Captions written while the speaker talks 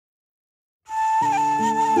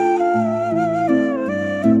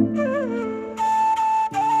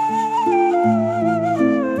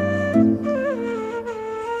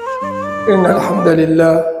إن الحمد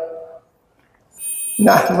لله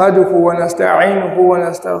نحمده ونستعينه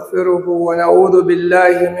ونستغفره ونعوذ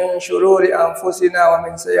بالله من شرور أنفسنا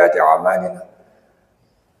ومن سيئات أعمالنا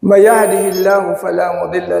من يهده الله فلا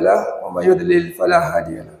مضل له ومن يضلل فلا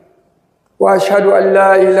هادي له وأشهد أن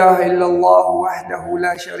لا إله إلا الله وحده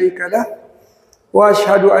لا شريك له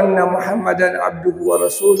وأشهد أن محمدا عبده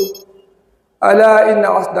ورسوله ألا إن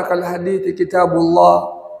أصدق الحديث كتاب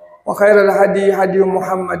الله وخير الهدي هدي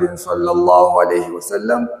محمد صلى الله عليه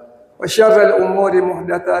وسلم وشر الأمور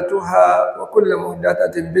محدثاتها وكل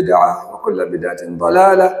محدثة بدعة وكل بدعة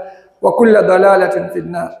ضلالة وكل ضلالة في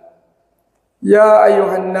النار. يا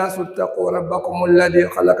أيها الناس اتقوا ربكم الذي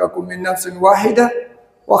خلقكم من نفس واحدة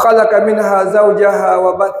وخلق منها زوجها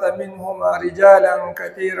وبث منهما رجالا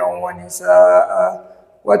كثيرا ونساء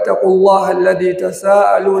واتقوا الله الذي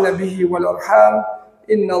تساءلون به والأرحام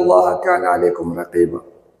إن الله كان عليكم رقيبا.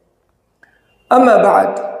 Amma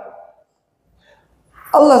ba'd,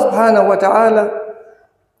 Allah subhanahu wa ta'ala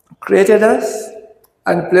created us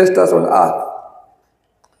and placed us on earth.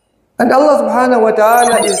 And Allah subhanahu wa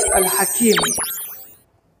ta'ala is Al-Hakim.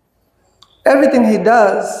 Everything He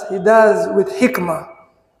does with hikmah.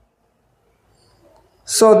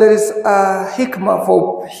 So there is a hikmah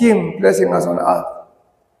for Him placing us on earth.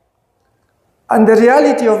 And the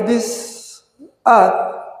reality of this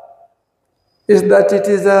earth is that it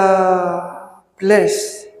is a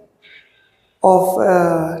place of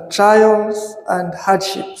trials and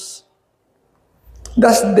hardships.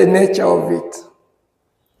 That's the nature of it.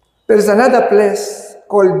 There is another place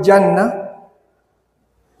called Jannah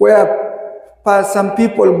where some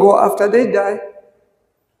people go after they die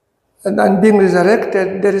and being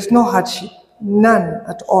resurrected. There is no hardship, none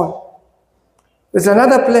at all. There's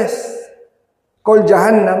another place called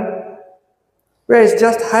Jahannam where it's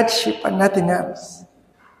just hardship and nothing else.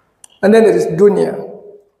 And then there is dunya.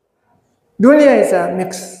 Dunya is a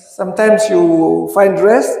mix. Sometimes you find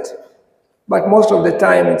rest, but most of the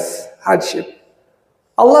time it's hardship.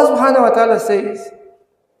 Allah subhanahu wa ta'ala says,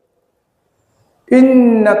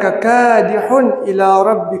 إِنَّكَ كَادِحٌ إِلَىٰ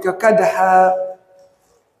رَبِّكَ كَدْحًا.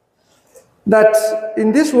 That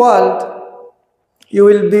in this world, you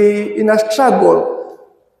will be in a struggle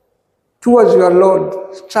towards your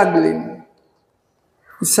Lord, struggling.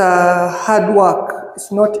 It's a hard work. It's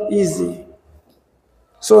not easy.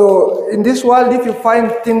 So in this world, if you find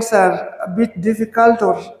things are a bit difficult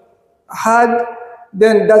or hard,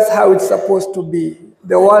 then that's how it's supposed to be.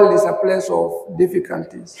 The world is a place of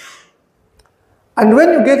difficulties. And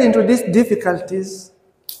when you get into these difficulties,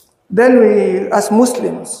 then we, as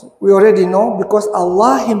Muslims, we already know because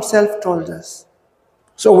Allah Himself told us.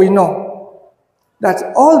 So we know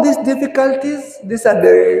that all these difficulties, these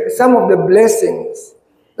are some of the blessings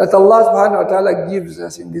that Allah subhanahu wa ta'ala gives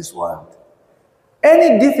us in this world.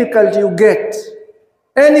 Any difficulty you get,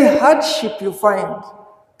 any hardship you find,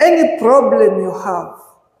 any problem you have,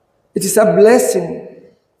 it is a blessing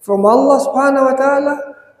from Allah subhanahu wa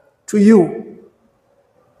ta'ala to you.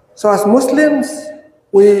 So as Muslims,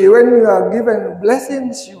 when you are given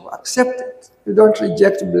blessings, you accept it. You don't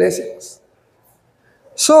reject blessings.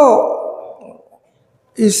 So,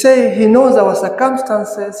 He say He knows our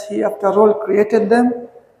circumstances. He, after all, created them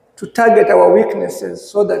to target our weaknesses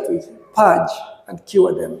so that we purge and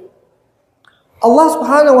cure them. Allah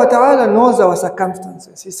subhanahu wa ta'ala knows our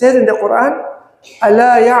circumstances. He says in the Quran,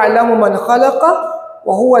 أَلَا يَعْلَمُ مَنْ خَلَقَ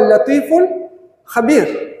وَهُوَ اللَّطِيفُ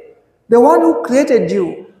الْخَبِيرُ. The one who created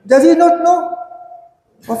you, does He not know?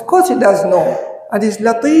 Of course He does know. And He's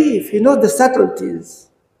Latif, He knows the subtleties.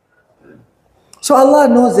 So Allah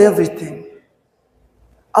knows everything.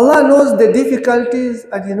 Allah knows the difficulties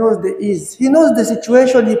and He knows the ease. He knows the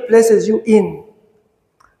situation He places you in.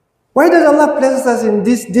 Why does Allah place us in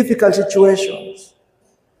these difficult situations?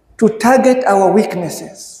 To target our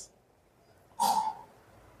weaknesses.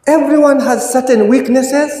 Everyone has certain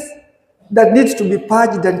weaknesses that needs to be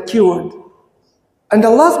purged and cured. And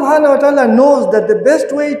Allah subhanahu wa ta'ala knows that the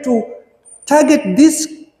best way to target this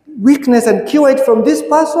weakness and cure it from this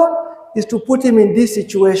person is to put him in this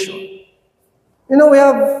situation. You know, we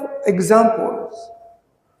have examples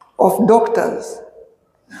of doctors.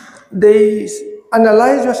 They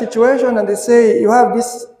analyze your situation and they say, you have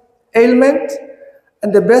this ailment,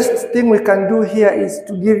 and the best thing we can do here is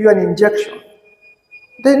to give you an injection.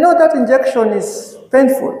 They know that injection is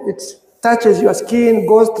painful. It touches your skin,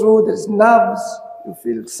 goes through, there's nerves, you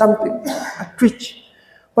feel something, a twitch.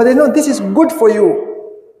 But they know this is good for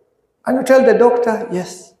you. And you tell the doctor,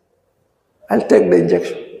 yes, I'll take the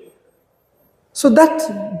injection. So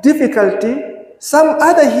that difficulty, some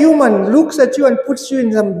other human looks at you and puts you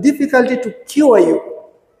in some difficulty to cure you.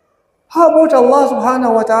 How about Allah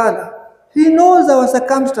subhanahu wa ta'ala? He knows our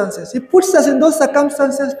circumstances. He puts us in those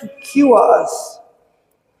circumstances to cure us.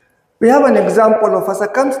 We have an example of a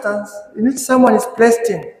circumstance in which someone is placed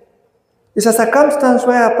in. It's a circumstance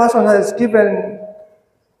where a person has given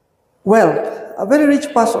wealth, a very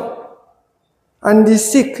rich person, and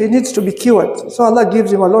he's sick, he needs to be cured. So Allah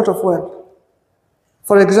gives him a lot of wealth.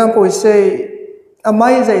 For example, we say a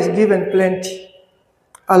miser is given plenty,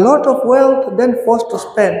 a lot of wealth, then forced to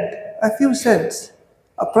spend a few cents,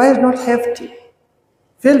 a price not hefty.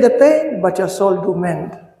 Feel the pain, but your soul do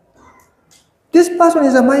mend. This person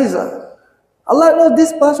is a miser. Allah knows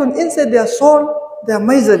this person, inside their soul, they are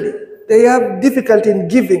miserly. They have difficulty in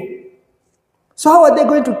giving. So how are they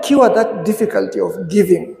going to cure that difficulty of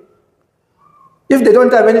giving? If they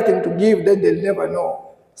don't have anything to give, then they'll never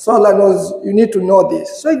know. So Allah knows you need to know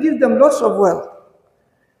this. So He gives them lots of wealth.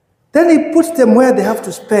 Then He puts them where they have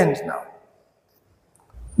to spend now.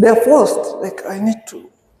 They're forced, like, I need to.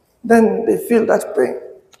 Then they feel that pain.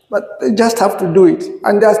 But they just have to do it.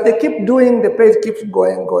 And as they keep doing, the pain keeps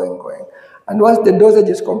going. And once the dosage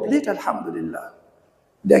is complete, alhamdulillah,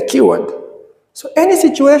 they're cured. So any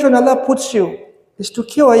situation Allah puts you is to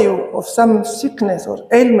cure you of some sickness or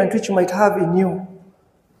ailment which you might have in you.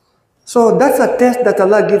 So that's a test that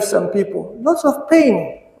Allah gives some people. Lots of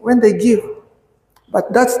pain when they give.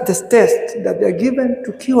 But that's the test that they're given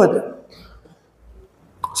to cure them.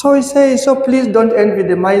 So He says, so please don't envy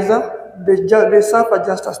the miser. They suffer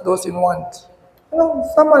just as those in want. You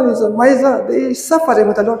know, someone is a miser, they are suffering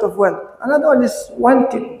with a lot of wealth. Another one is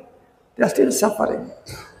wanting, they are still suffering.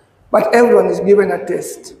 But everyone is given a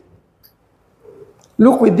test.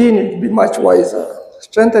 Look within it, be much wiser.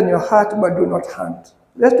 Strengthen your heart, but do not hunt.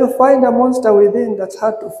 Lest you find a monster within that's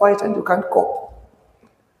hard to fight and you can't cope.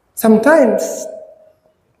 Sometimes,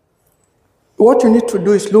 what you need to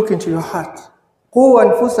do is look into your heart. Qu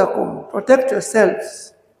anfusakum, protect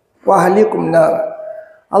yourselves. Wa ahlikum nar.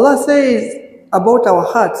 Allah says about our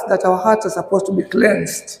hearts that our hearts are supposed to be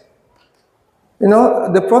cleansed. You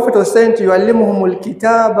know, the Prophet was saying to you, Alimuhumul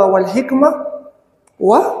kitaba wal hikmah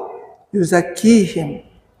wa yuzakkihim.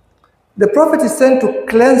 The Prophet is saying to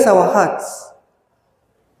cleanse our hearts.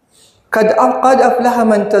 Qad aflaha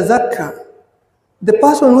man tazakka. The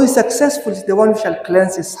person who is successful is the one who shall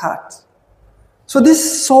cleanse his heart. So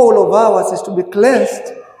this soul of ours is to be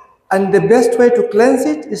cleansed, and the best way to cleanse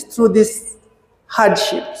it is through these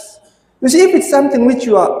hardships. You see, if it's something which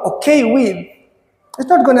you are okay with, it's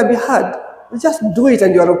not going to be hard. You just do it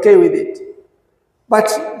and you are okay with it. But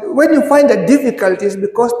when you find a difficulty, it's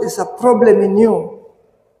because there's a problem in you.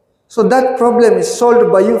 So that problem is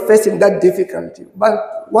solved by you facing that difficulty.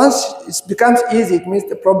 But once it becomes easy, it means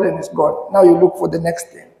the problem is gone. Now you look for the next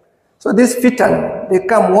thing. So these fitan, they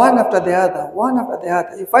come one after the other, one after the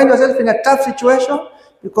other. You find yourself in a tough situation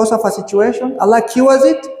because of a situation. Allah cures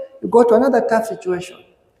it, you go to another tough situation.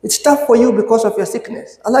 It's tough for you because of your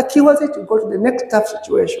sickness. Allah cures it, you go to the next tough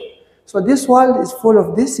situation. So this world is full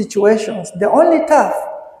of these situations. They're only tough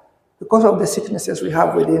because of the sicknesses we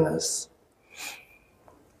have within us.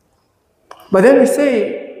 But then we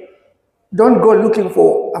say, don't go looking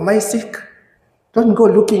for, am I sick? Don't go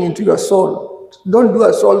looking into your soul. Don't do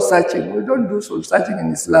a soul searching. We don't do soul searching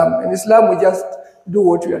in Islam. In Islam, we just do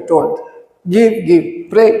what we are told. Give,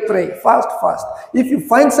 pray, fast. If you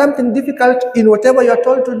find something difficult in whatever you are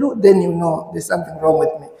told to do, then you know there's something wrong with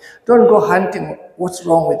me. Don't go hunting what's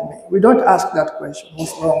wrong with me. We don't ask that question,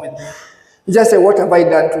 what's wrong with me? You just say, what have I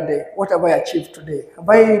done today? What have I achieved today? Have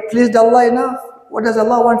I pleased Allah enough? What does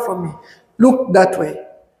Allah want from me? Look that way.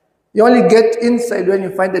 You only get inside when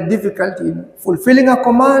you find the difficulty in fulfilling a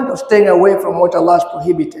command or staying away from what Allah has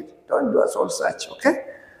prohibited. Don't do a soul search, okay?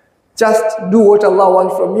 Just do what Allah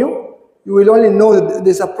wants from you. You will only know that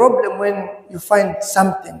there's a problem when you find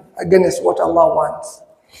something against what Allah wants.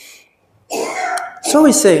 So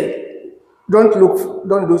we say, don't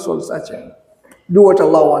do soul searching. Do what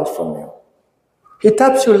Allah wants from you. He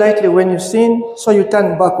taps you lightly when you sin, so you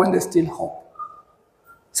turn back when there's still hope.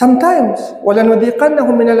 Sometimes,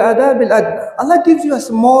 وَلَنُذِيقَنَّهُمْ مِنَ الْعَذَابِ الْأَدْنَى. Allah gives you a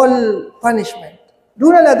small punishment.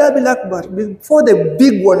 دُونَ الْعَذَابِ الْأَكْبَرِ, before the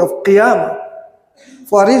big one of Qiyamah,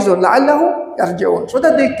 for a reason, لَعَلَّهُمْ يَرْجِعُونَ, so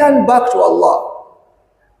that they turn back to Allah.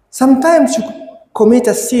 Sometimes you commit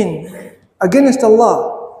a sin against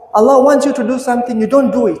Allah. Allah wants you to do something, you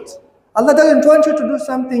don't do it. Allah doesn't want you to do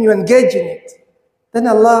something, you engage in it. Then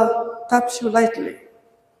Allah taps you lightly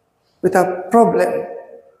with a problem.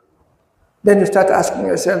 Then you start asking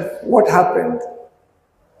yourself, what happened?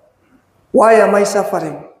 Why am I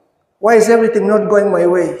suffering? Why is everything not going my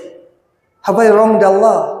way? Have I wronged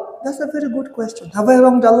Allah? That's a very good question. Have I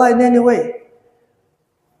wronged Allah in any way?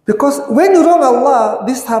 Because when you wrong Allah,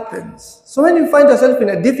 this happens. So when you find yourself in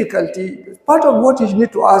a difficulty, part of what you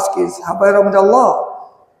need to ask is, have I wronged Allah?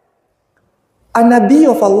 A Nabi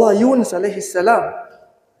of Allah, Yunus alayhi salam,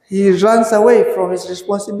 he runs away from his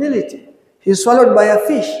responsibility. He's swallowed by a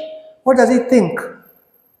fish. What does he think?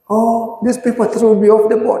 Oh, these people threw me off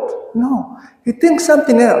the boat. No, he thinks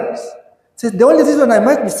something else. He says, the only reason I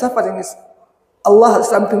might be suffering is Allah has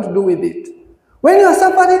something to do with it. When you are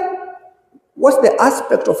suffering, what's the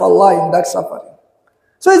aspect of Allah in that suffering?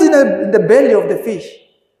 So he's in the belly of the fish.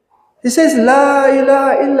 He says, La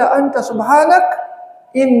ilaha illa anta subhanak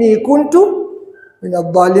inni kuntu min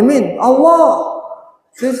al-dhalimin. Allah,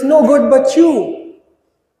 there's no God but you.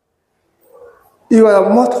 You are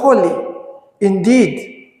most holy. Indeed,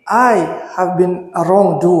 I have been a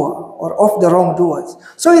wrongdoer or of the wrongdoers.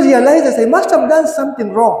 So he realizes I must have done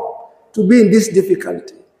something wrong to be in this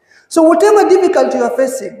difficulty. So whatever difficulty you are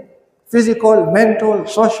facing, physical, mental,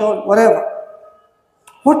 social, whatever,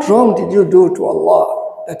 what wrong did you do to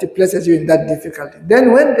Allah that He places you in that difficulty?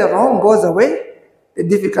 Then when the wrong goes away, the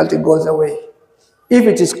difficulty goes away. If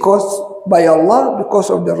it is caused by Allah because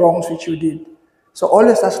of the wrongs which you did. So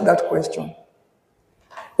always ask that question.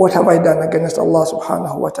 What have I done against Allah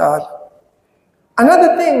subhanahu wa ta'ala?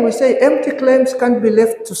 Another thing, we say empty claims can't be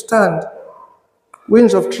left to stand.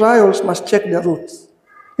 Winds of trials must check the roots.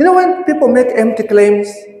 You know, when people make empty claims,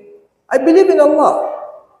 I believe in Allah.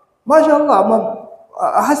 MashaAllah.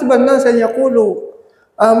 حسب الناس أن يقولوا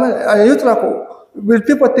أن يتركوا. Will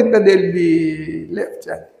people think that they'll be left?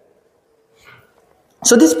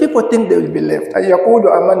 So these people think they will be left. أن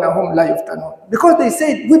يقولوا آمنا هم لا يفتنون. Because they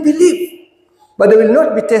say, we believe, but they will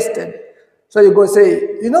not be tested. So you go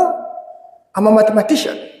say, you know, I'm a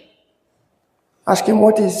mathematician. Ask him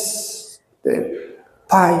what is the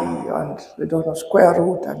pi and the square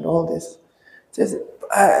root and all this. He says,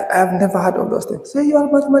 I have never heard of those things. Say, you are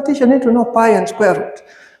a mathematician, you need to know pi and square root.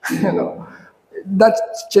 You know, that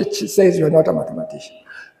church says you're not a mathematician.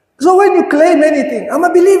 So when you claim anything, I'm a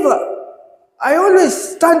believer. I always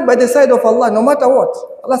stand by the side of Allah, no matter what.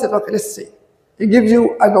 Allah says, okay, let's see. He gives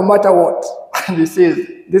you a no matter what. And He says,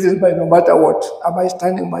 this is my no matter what. Am I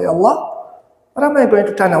standing by Allah? Or am I going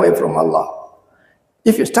to turn away from Allah?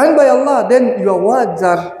 If you stand by Allah, then your words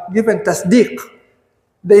are given tasdeeq.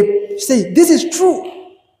 They say, this is true.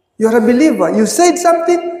 You're a believer. You said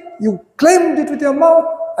something, you claimed it with your mouth,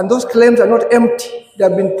 and those claims are not empty. They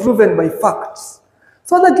have been proven by facts.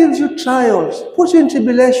 So that gives you trials, puts you in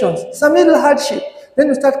tribulations, some little hardship. Then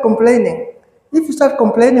you start complaining. If you start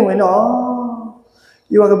complaining, we know, oh,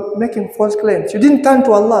 you are making false claims. You didn't turn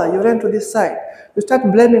to Allah, you ran to this side. You start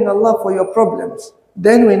blaming Allah for your problems.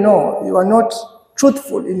 Then we know you are not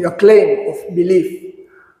truthful in your claim of belief.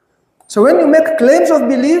 So when you make claims of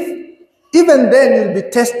belief, even then you'll be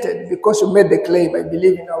tested because you made the claim, I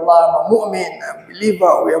believe in Allah, I'm a mu'min, I'm a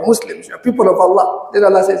believer, we are Muslims, we are people of Allah. Then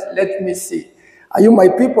Allah says, let me see. Are you my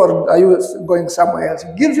people or are you going somewhere else?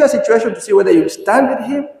 It gives you a situation to see whether you stand with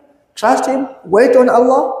Him, trust Him, wait on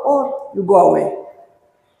Allah, or you go away.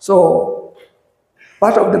 So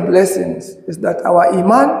part of the blessings is that our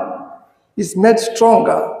iman is made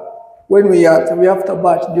stronger when we have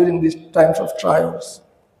tabat during these times of trials.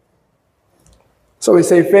 So we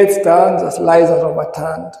say faith stands as lies are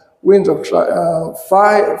overturned. Winds of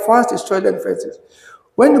fast destroyed and faces.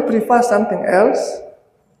 When you prefer something else,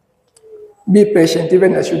 be patient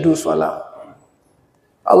even as you do salah.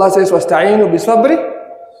 Allah says, وَاسْتَعِينُوا بِصَبْرِ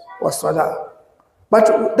وَالصَّلَاةِ.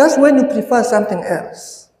 But that's when you prefer something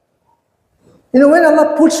else. You know, when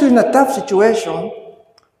Allah puts you in a tough situation,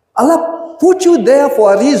 Allah put you there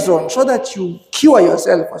for a reason so that you cure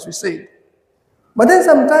yourself, as we say. But then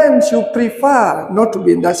sometimes you prefer not to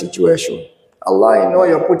be in that situation. Allah, you know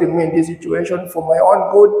you're putting me in this situation for my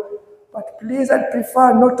own good, but please, I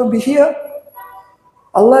prefer not to be here.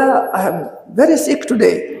 Allah, I am very sick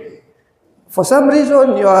today. For some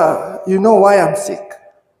reason, you know why I'm sick,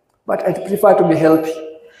 but I prefer to be healthy.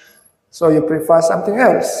 So you prefer something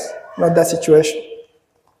else, not that situation.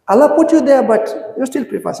 Allah put you there, but you still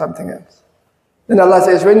prefer something else. Then Allah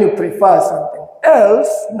says, when you prefer something else,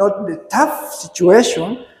 not the tough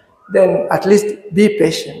situation, then at least be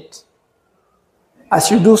patient.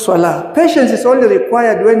 As you do salah, patience is only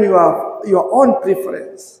required when you have your own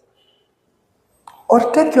preference.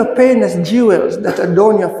 Or take your pain as jewels that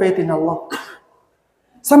adorn your faith in Allah.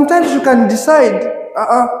 Sometimes you can decide,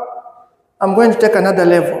 I'm going to take another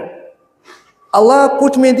level. Allah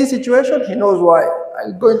put me in this situation, He knows why.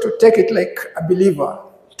 I'm going to take it like a believer,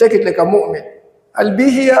 take it like a mu'min. I'll be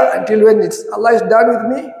here until when Allah is done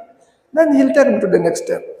with me, then He'll take me to the next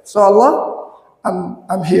step. So Allah,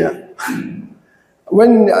 I'm here.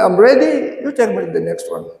 When I'm ready, you take me to the next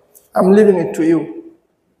one. I'm leaving it to you.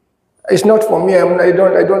 It's not for me. I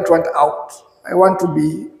don't want out. I want to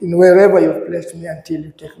be in wherever you've placed me until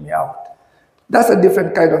you take me out. That's a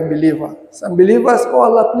different kind of believer. Some believers, oh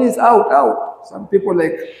Allah, please, out, out. Some people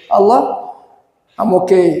like, Allah, I'm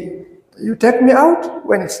okay. You take me out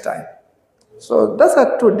when it's time. So those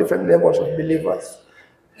are two different levels of believers.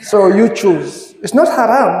 So you choose. It's not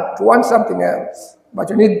haram to want something else, but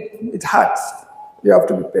it hurts. You have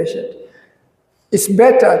to be patient. It's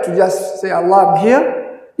better to just say, Allah, I'm here.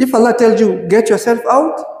 If Allah tells you, get yourself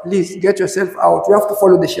out, please get yourself out. You have to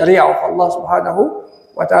follow the Sharia of Allah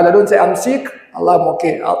subhanahu wa ta'ala. Don't say, I'm sick, Allah, I'm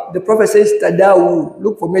okay. The Prophet says, tadawu,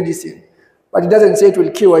 look for medicine. But it doesn't say it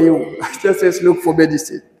will cure you. It just says, look for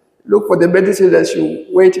medicine. Look for the medicine that you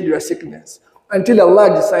wait in your sickness. Until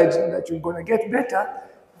Allah decides that you're going to get better,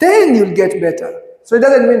 then you'll get better. So it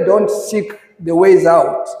doesn't mean don't seek the ways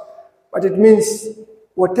out. But it means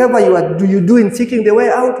whatever you do in seeking the way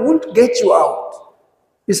out won't get you out.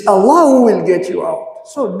 It's Allah who will get you out.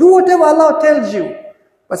 So do whatever Allah tells you.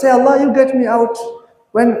 But say, Allah, you get me out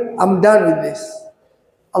when I'm done with this.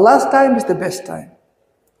 Allah's time is the best time.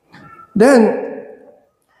 Then,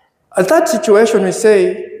 at that situation we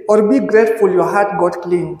say, or be grateful your heart got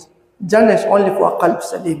cleaned. Jannah is only for a qalb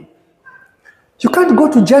salim. You can't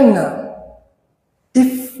go to Jannah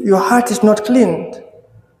if your heart is not cleaned.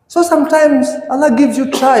 So sometimes Allah gives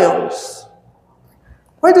you trials.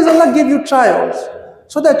 Why does Allah give you trials?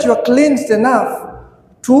 So that you are cleansed enough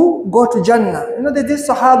to go to Jannah. You know, this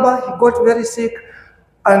Sahaba, he got very sick,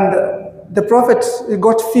 and the Prophet, he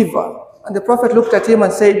got fever. And the Prophet looked at him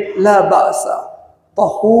and said, La ba'asa,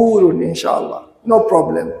 tahurun inshallah. No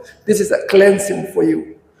problem. This is a cleansing for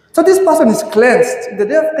you. So this person is cleansed. In the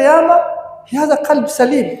day of Qiyamah, he has a qalb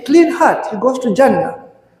salim, clean heart. He goes to Jannah.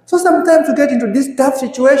 So sometimes you get into these tough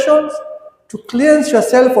situations to cleanse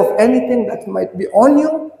yourself of anything that might be on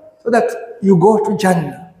you so that you go to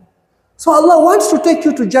Jannah. So Allah wants to take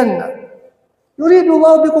you to Jannah.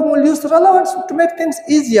 Yuridullahu bikumul yusra. Allah wants to make things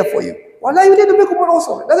easier for you. Wala yuridu bikumul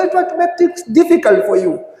usra. Doesn't want to make things difficult for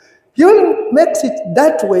you. He only makes it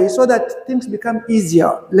that way so that things become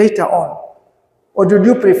easier later on. Or do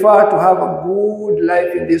you prefer to have a good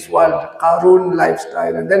life in this world, Qarun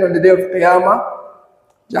lifestyle, and then on the day of Qiyamah,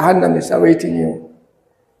 Jahannam is awaiting you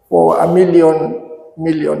for a million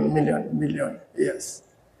years.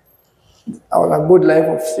 Or a good life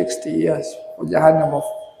of 60 years for Jahannam of.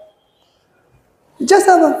 You just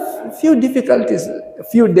have a few difficulties, a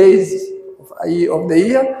few days of the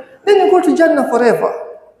year, then you go to Jannah forever.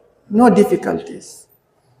 No difficulties.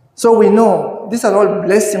 So we know these are all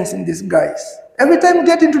blessings in disguise. Every time you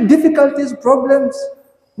get into difficulties, problems,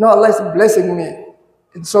 no, Allah is blessing me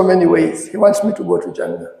in so many ways. He wants me to go to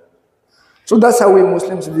Jannah. So that's how we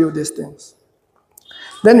Muslims view these things.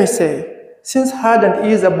 Then we say, since hard and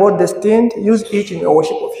ease are both destined, use each in your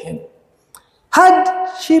worship of Him.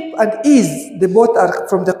 Hardship and ease, they both are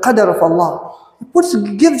from the qadr of Allah.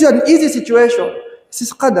 He gives you an easy situation. This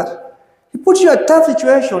is qadr. He puts you in a tough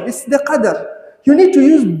situation. It's the qadr. You need to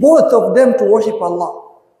use both of them to worship Allah.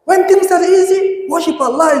 When things are easy, worship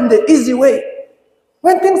Allah in the easy way.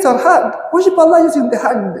 When things are hard, worship Allah using the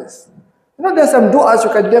hardness. You know, there are some du'as you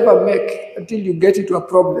can never make until you get into a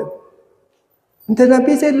problem. And the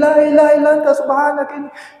Nabi said, La ilaha illa anta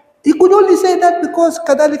subhanaka. He could only say that because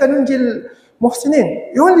kadhalika nunjil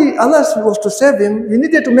muhsinin. Allah was to save him. You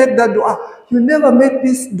needed to make that dua. You never make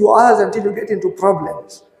these du'as until you get into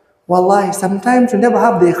problems. Wallahi, sometimes you never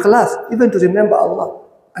have the ikhlas even to remember Allah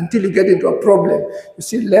until you get into a problem. You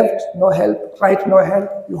see left, no help, right, no help.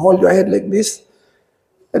 You hold your head like this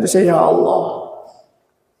and you say, Ya Allah.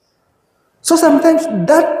 So sometimes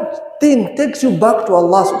that thing takes you back to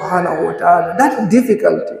Allah subhanahu wa ta'ala, that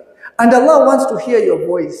difficulty. And Allah wants to hear your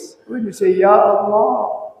voice. When you say, Ya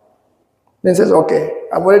Allah, then says, okay,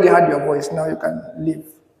 I've already heard your voice, now you can leave.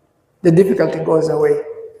 The difficulty goes away.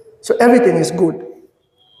 So everything is good.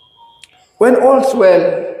 When all's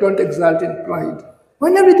well, don't exult in pride.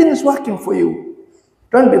 When everything is working for you,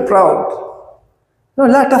 don't be proud. No,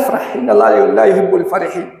 la tafrah, inna Allah la yuhibbul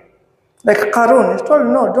farihin. Like Qarun, he's told,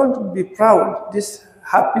 no, don't be proud. This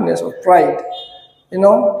happiness or pride. You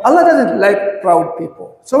know, Allah doesn't like proud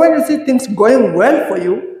people. So when you see things going well for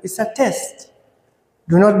you, it's a test.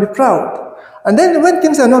 Do not be proud. And then when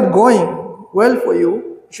things are not going well for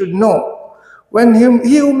you, you should know. When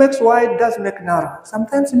he who makes wide does make narrow.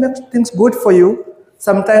 Sometimes he makes things good for you.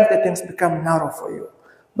 Sometimes the things become narrow for you.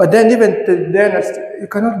 But then even then, you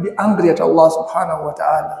cannot be angry at Allah subhanahu wa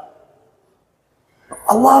ta'ala.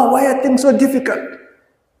 Allah, why are things so difficult?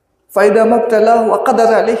 فَإِذَا مَبْتَلَاهُ وَقَدَرَ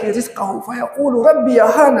عَلَيْهِ رِزْقَهُ فَيَقُولُ رَبِّي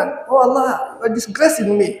أَهَانَنِ. Oh Allah, you are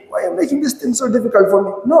disgracing me. Why are you making this thing so difficult for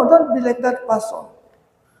me? No, don't be like that person.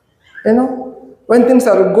 You know, when things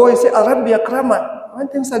are going, say, Rabbi Akraman. When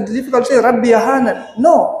things are difficult, say, Rabbi Ahanan.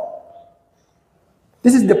 No.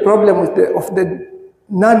 This is the problem with of the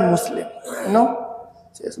non-Muslim. You know,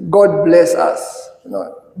 says, God bless us. You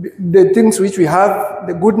know, the things which we have,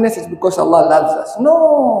 the goodness is because Allah loves us.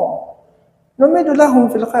 No.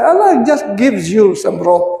 Allah just gives you some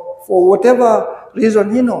rope for whatever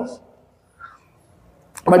reason He knows.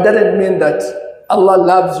 But that doesn't mean that Allah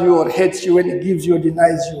loves you or hates you when He gives you or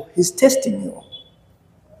denies you. He's testing you.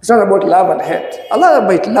 It's not about love and hate. Allah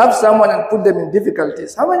might love someone and put them in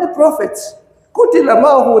difficulties. How many prophets? They were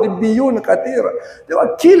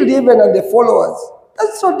killed even and their followers.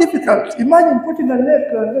 That's so difficult. Imagine putting a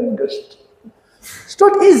neck and then just... It's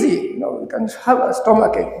not easy. You know, you can have a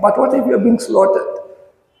stomachache. But what if you're being slaughtered?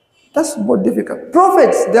 That's more difficult.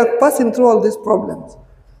 Prophets, they are passing through all these problems.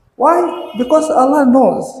 Why? Because Allah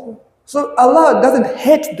knows. So Allah doesn't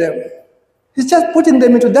hate them. He's just putting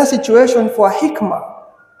them into that situation for hikmah.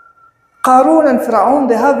 Qarun and Fir'aun,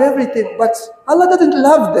 they have everything, but Allah doesn't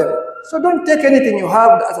love them. So don't take anything you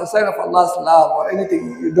have as a sign of Allah's love or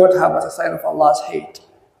anything you don't have as a sign of Allah's hate.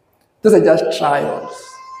 Those are just trials.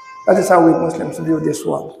 That is how we Muslims view this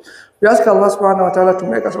world. We ask Allah subhanahu wa ta'ala to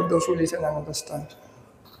make us of those who listen and understand.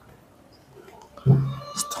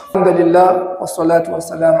 Alhamdulillah, wassalatu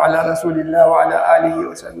wassalam ala rasulillah wa ala alihi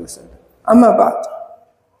wa sallam. Amma ba'd.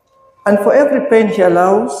 And for every pain He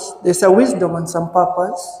allows, there's a wisdom and some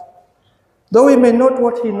purpose. Though we may not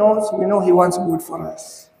what He knows, we know He wants good for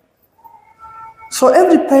us. So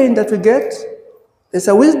every pain that we get, there's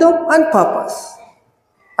a wisdom and purpose.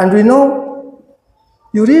 And we know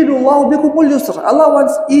Yuridu Allahu bikumul yusra. Allah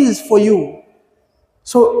wants ease for you.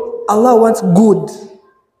 So Allah wants good.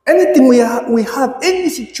 Anything we have, any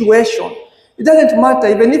situation, it doesn't matter,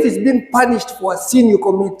 even if it's being punished for a sin you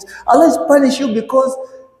commit. Allah is punishing you because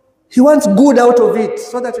He wants good out of it,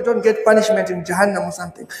 so that you don't get punishment in Jahannam or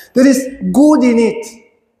something. There is good in it.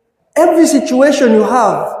 Every situation you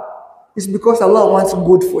have is because Allah wants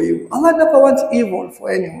good for you. Allah never wants evil for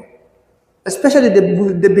anyone, especially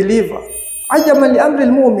the believer. عجبا لأمر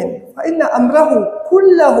المؤمن فإن أمره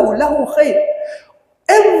كله له خير.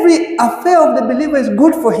 Every affair of the believer is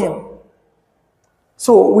good for him.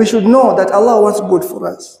 So we should know that Allah wants good for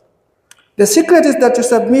us. The secret is that you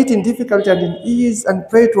submit in difficulty and in ease and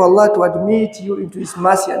pray to Allah to admit you into His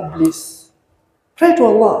mercy and bliss. Pray to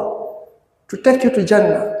Allah to take you to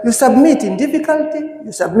Jannah. You submit in difficulty,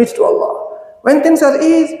 you submit to Allah. When things are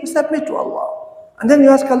easy, you submit to Allah. And then you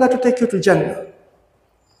ask Allah to take you to Jannah.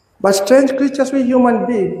 But strange creatures, we human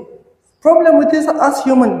beings. Problem with this, us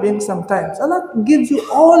human beings sometimes. Allah gives you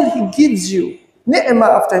all He gives you. Ni'mah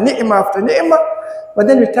after ni'mah after ni'mah. But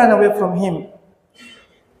then we turn away from Him.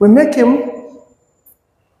 We make Him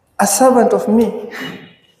a servant of me.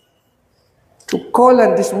 To call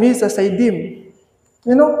and dismiss as I deem.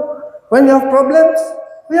 You know, when you have problems,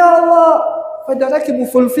 Ya Allah,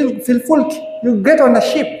 you get on a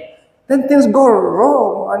ship. Then things go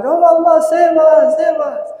wrong. And oh Allah, save us, save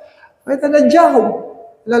us. When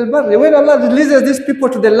Allah releases these people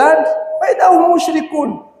to the land,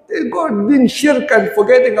 they go being shirk and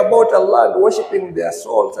forgetting about Allah and worshipping their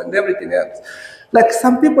souls and everything else. Like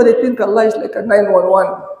some people, they think Allah is like a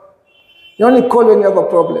 911. You only call when you have a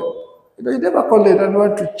problem. You never call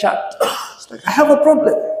 911 to chat. It's like, I have a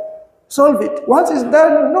problem. Solve it. Once it's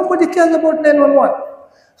done, nobody cares about 911.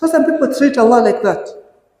 So some people treat Allah like that.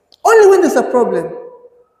 Only when there's a problem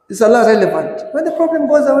is Allah relevant. When the problem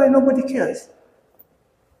goes away, nobody cares.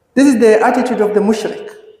 This is the attitude of the mushrik.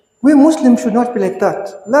 We Muslims should not be like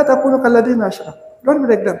that. لا تكونوا كالذين أشركوا. Don't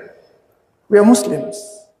be like them. We are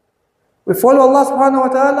Muslims. We follow Allah subhanahu wa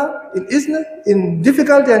ta'ala in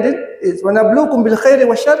difficulty and in ease. وَنَبْلُوكُمْ بِالْخَيْرِ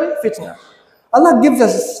وَالشَّرِّ فِتْنَةً. Allah gives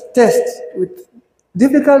us tests with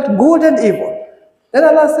difficult, good and evil. Then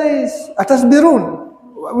Allah says, أَتَصْبِرُونَ.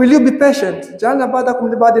 Will you be patient?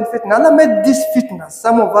 Allah made this fitna,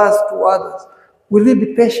 some of us to others. Will we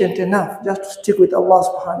be patient enough just to stick with Allah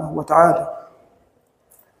subhanahu wa ta'ala?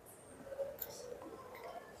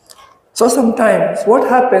 So sometimes, what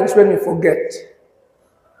happens when we forget?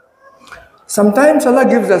 Sometimes Allah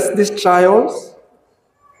gives us these trials,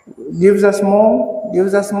 gives us more,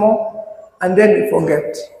 and then we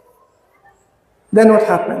forget. Then what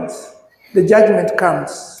happens? The judgment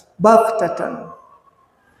comes, baghtatan.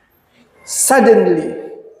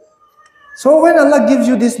 Suddenly. So when Allah gives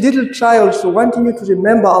you these little trials, wanting you to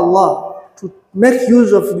remember Allah, to make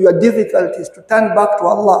use of your difficulties, to turn back to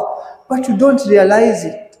Allah, but you don't realize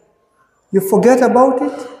it. You forget about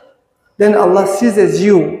it, then Allah seizes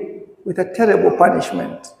you with a terrible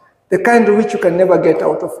punishment, the kind of which you can never get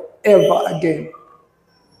out of ever again.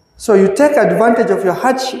 So you take advantage of your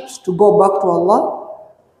hardships to go back to Allah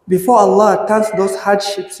before Allah turns those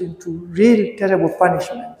hardships into real terrible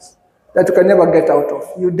punishments that you can never get out of.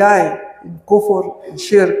 You die in kufr, in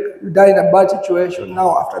shirk, you die in a bad situation.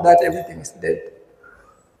 Now after that everything is dead.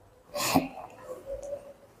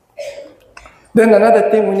 Then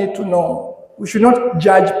another thing we need to know, we should not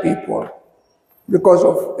judge people because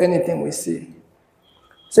of anything we see.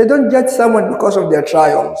 So don't judge someone because of their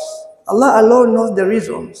trials. Allah alone knows the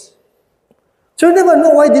reasons. So you never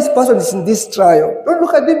know why this person is in this trial. Don't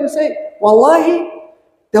look at him and say, Wallahi,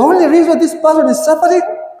 the only reason this person is suffering,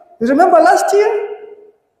 you remember last year?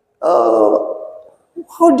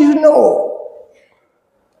 How do you know?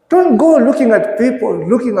 Don't go looking at people,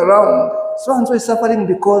 looking around. So-and-so is suffering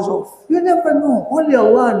because of. You never know. Only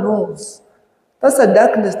Allah knows. That's a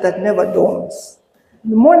darkness that never dawns.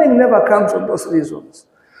 The morning never comes from those reasons.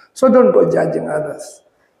 So don't go judging others.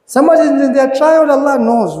 Somebody is in their trial, Allah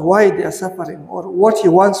knows why they are suffering or what He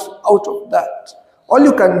wants out of that. All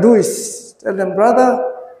you can do is tell them,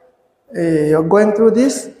 brother, you're going through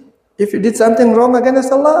this. If you did something wrong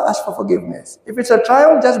against Allah, ask for forgiveness. If it's a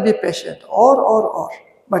trial, just be patient. Or.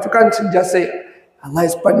 But you can't just say, Allah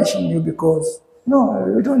is punishing you because, no,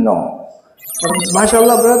 you don't know. Or,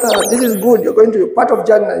 mashallah, brother, this is good. You're going to be part of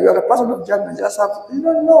Jannah. You are a person of Jannah. You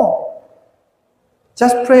don't know.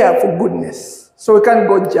 Just prayer for goodness. So we can't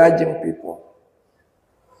go judging people.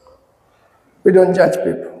 We don't judge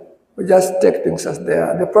people. We just take things as they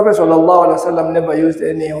are. The Prophet ﷺ never used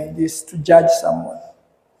any of this to judge someone.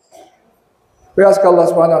 We ask Allah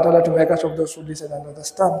subhanahu wa ta'ala to make us of those who listen and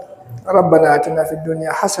understand. رَبَّنَا آتِنَا فِي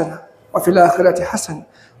الدُّنْيَا حَسَنَةً وَفِي الْآخِرَةِ حَسَنَةً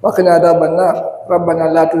وَقِنَا عَذَابَ النَّارِ رَبَّنَا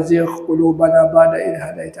لَا تُزِغْ قُلُوبَنَا بَعْدَ إِذْ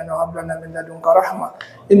هَدَيْتَنَا وَهَبْ لَنَا مِن لَّدُنكَ رَحْمَةً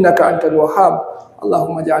إِنَّكَ أَنتَ الْوَهَّابُ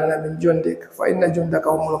اللهم اجعلنا من جندك فإن جندك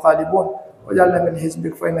هم الغالبون واجعلنا من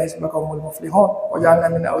حزبك فإن حزبك هم المفلحون واجعلنا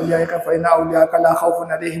من أوليائك فإن أوليائك لا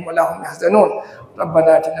خوف عليهم ولا هم يحزنون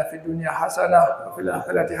ربنا آتنا في الدنيا حسنة وفي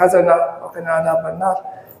الآخرة حسنة وقنا عذاب النار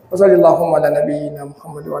وصلى اللهم على نبينا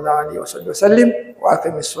محمد وعلى آله وصحبه وسلم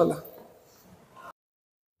وأقم الصلاة.